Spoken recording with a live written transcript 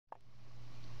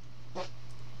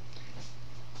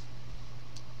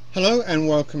Hello and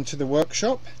welcome to the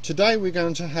workshop. Today we're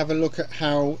going to have a look at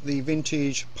how the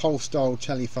vintage Polestar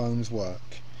telephones work.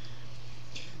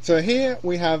 So here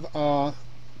we have our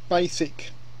basic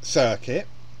circuit.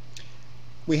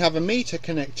 We have a meter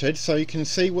connected so you can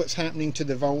see what's happening to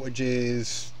the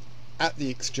voltages at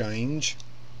the exchange.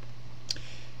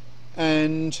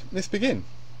 And let's begin.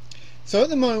 So at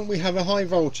the moment we have a high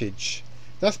voltage.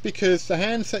 That's because the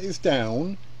handset is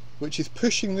down, which is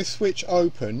pushing this switch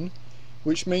open,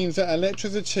 which means that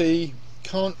electricity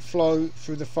can't flow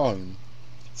through the phone.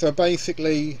 So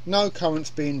basically no current's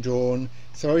being drawn,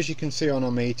 so as you can see on our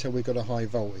meter we've got a high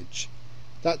voltage.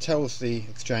 That tells the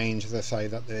exchange, as I say,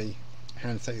 that the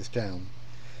handset is down.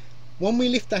 When we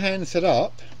lift the handset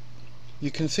up,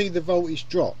 you can see the voltage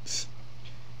drops.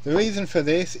 The reason for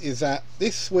this is that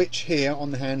this switch here on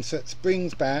the handset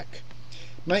springs back,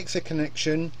 makes a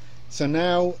connection, so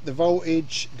now the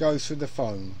voltage goes through the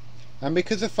phone. And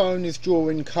because the phone is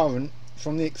drawing current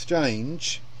from the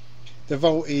exchange, the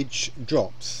voltage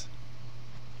drops.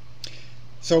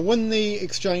 So when the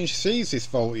exchange sees this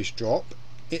voltage drop,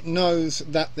 it knows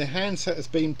that the handset has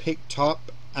been picked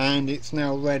up and it's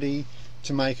now ready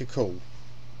to make a call.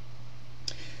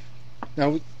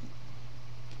 Now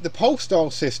the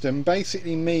Polestar system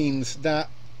basically means that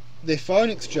the phone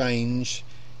exchange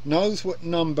knows what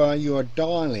number you are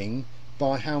dialing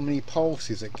by how many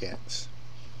pulses it gets.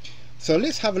 So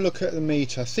let's have a look at the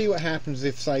meter, see what happens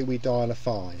if, say, we dial a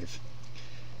 5.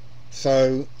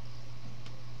 So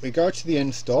we go to the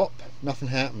end stop, nothing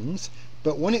happens,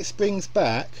 but when it springs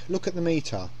back, look at the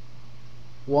meter.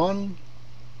 1,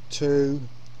 2,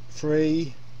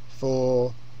 3,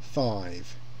 4,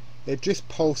 5. It just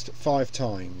pulsed 5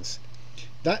 times.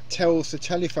 That tells the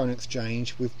telephone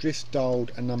exchange we've just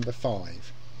dialed a number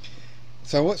 5.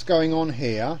 So what's going on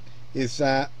here is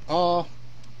that our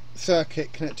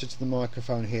circuit connected to the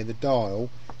microphone here, the dial,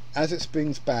 as it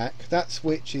springs back, that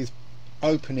switch is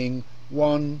opening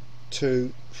 1,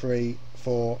 2, 3,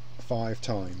 4, 5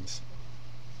 times.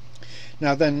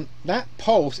 Now then, that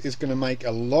pulse is going to make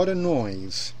a lot of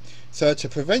noise, so to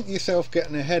prevent yourself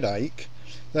getting a headache,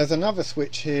 there's another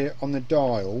switch here on the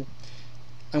dial,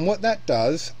 and what that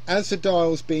does, as the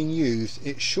dial's being used,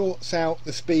 it shorts out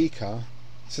the speaker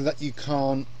so that you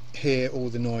can't hear all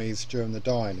the noise during the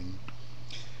dialing.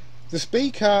 The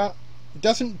speaker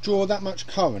doesn't draw that much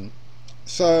current,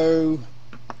 so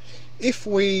if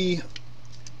we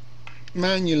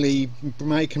manually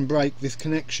make and break this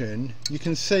connection, you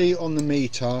can see on the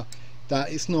meter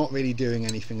that it's not really doing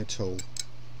anything at all.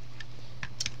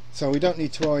 So we don't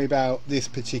need to worry about this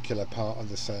particular part of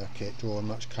the circuit drawing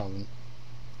much current.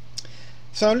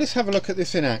 So let's have a look at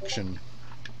this in action.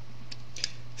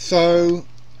 So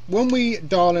when we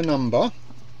dial a number,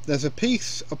 there's a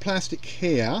piece of plastic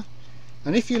here,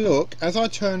 and if you look, as I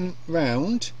turn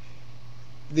round,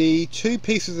 the two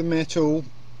pieces of metal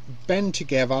bend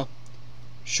together,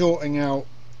 shorting out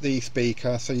the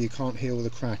speaker so you can't hear all the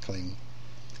crackling.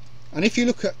 And if you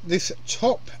look at this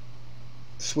top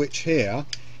switch here,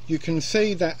 you can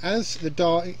see that as the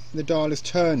dial is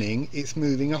turning, it's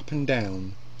moving up and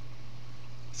down.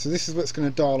 So this is what's going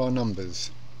to dial our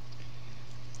numbers.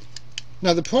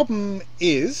 Now the problem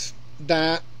is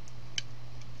that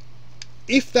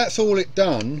if that's all it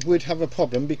done, we'd have a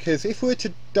problem, because if we were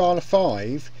to dial a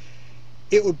 5,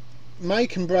 it would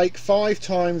make and break 5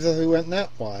 times as we went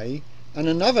that way, and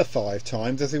another 5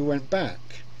 times as we went back.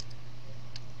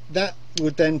 That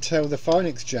would then tell the phone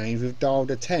exchange we've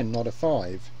dialed a 10, not a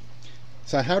 5.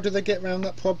 So how do they get around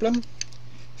that problem?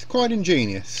 It's quite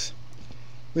ingenious.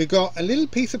 We've got a little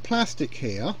piece of plastic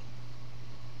here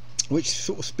which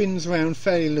sort of spins around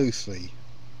fairly loosely.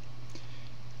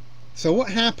 So what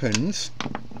happens,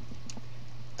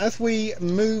 as we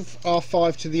move our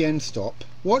 5 to the end stop,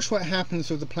 watch what happens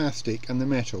with the plastic and the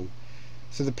metal.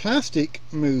 So the plastic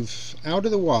moves out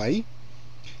of the way,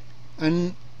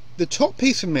 and the top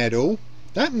piece of metal,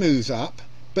 that moves up,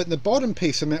 but the bottom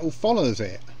piece of metal follows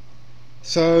it.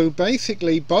 So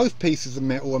basically both pieces of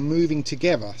metal are moving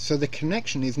together, so the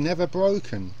connection is never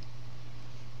broken.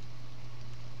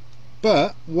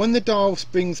 But when the dial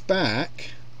springs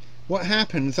back, what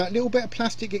happens, that little bit of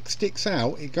plastic, it sticks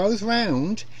out, it goes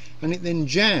round, and it then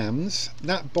jams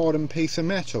that bottom piece of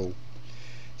metal.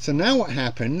 So now what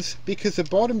happens, because the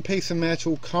bottom piece of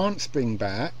metal can't spring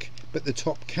back but the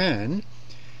top can,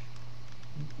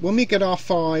 when we get our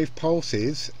 5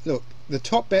 pulses, look, the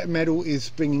top bit of metal is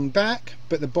springing back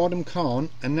but the bottom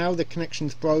can't, and now the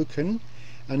connection's broken,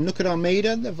 and look at our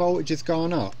meter, the voltage has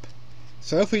gone up.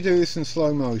 So if we do this in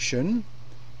slow motion,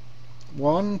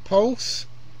 1 pulse,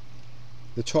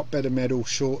 the top bit of metal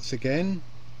shorts again,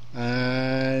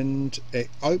 and it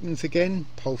opens again,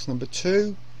 pulse number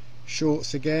 2,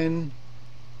 shorts again,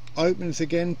 opens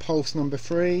again, pulse number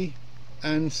 3,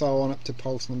 and so on up to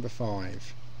pulse number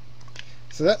 5.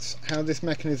 So that's how this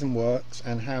mechanism works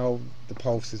and how the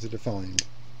pulses are defined.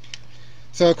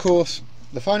 So of course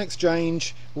the phone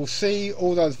exchange will see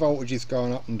all those voltages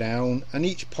going up and down, and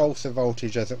each pulse of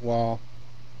voltage, as it were,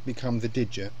 becomes a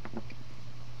digit.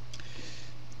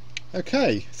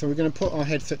 Okay, so we're going to put our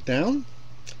headset down.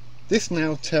 This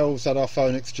now tells that our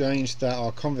phone exchange that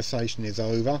our conversation is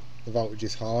over, the voltage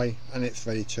is high, and it's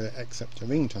ready to accept a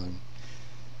ringtone.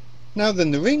 Now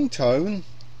then, the ringtone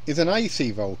is an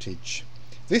AC voltage.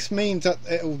 This means that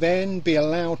it will then be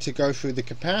allowed to go through the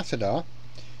capacitor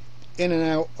in and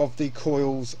out of the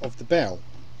coils of the bell.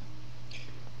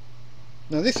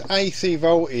 Now this AC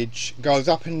voltage goes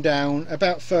up and down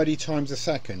about 30 times a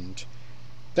second.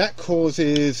 That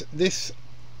causes this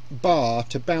bar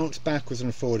to bounce backwards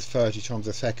and forwards 30 times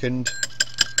a second,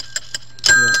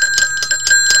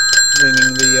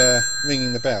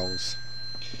 ringing the bells.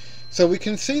 So we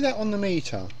can see that on the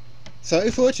meter. So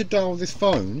if we were to dial this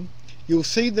phone, you'll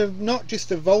see not just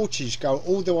the voltage go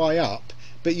all the way up,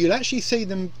 but you'll actually see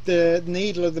the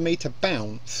needle of the meter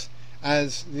bounce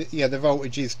as the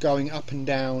voltage is going up and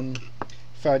down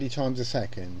 30 times a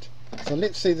second. So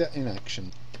let's see that in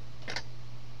action.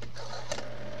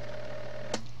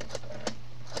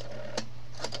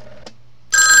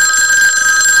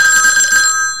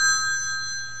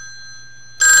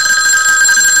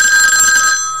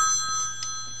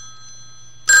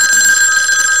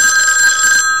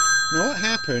 Now what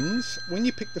happens when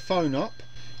you pick the phone up,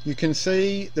 you can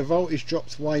see the voltage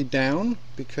drops way down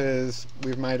because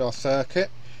we've made our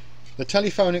circuit. The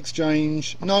telephone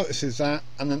exchange notices that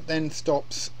and then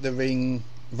stops the ring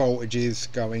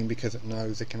voltages going because it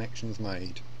knows the connection's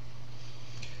made.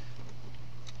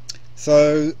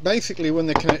 So basically when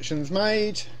the connection's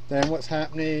made, then what's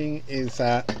happening is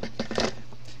that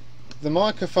the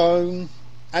microphone,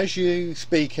 as you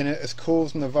speak in it, is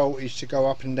causing the voltage to go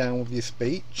up and down with your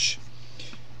speech,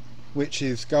 which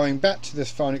is going back to this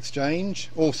phone exchange,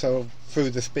 also through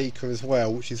the speaker as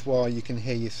well, which is why you can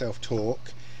hear yourself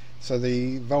talk. So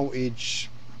the voltage,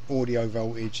 audio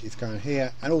voltage, is going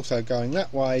here and also going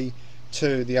that way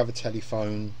to the other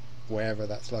telephone, wherever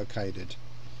that's located.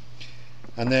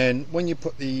 And then when you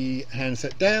put the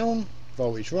handset down,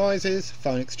 voltage rises,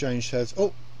 phone exchange says,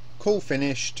 oh, call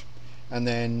finished, and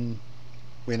then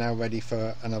we're now ready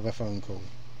for another phone call.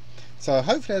 So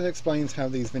hopefully that explains how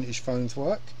these vintage phones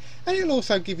work, and it'll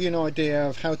also give you an idea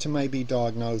of how to maybe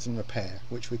diagnose and repair,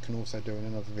 which we can also do in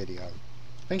another video.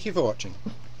 Thank you for watching.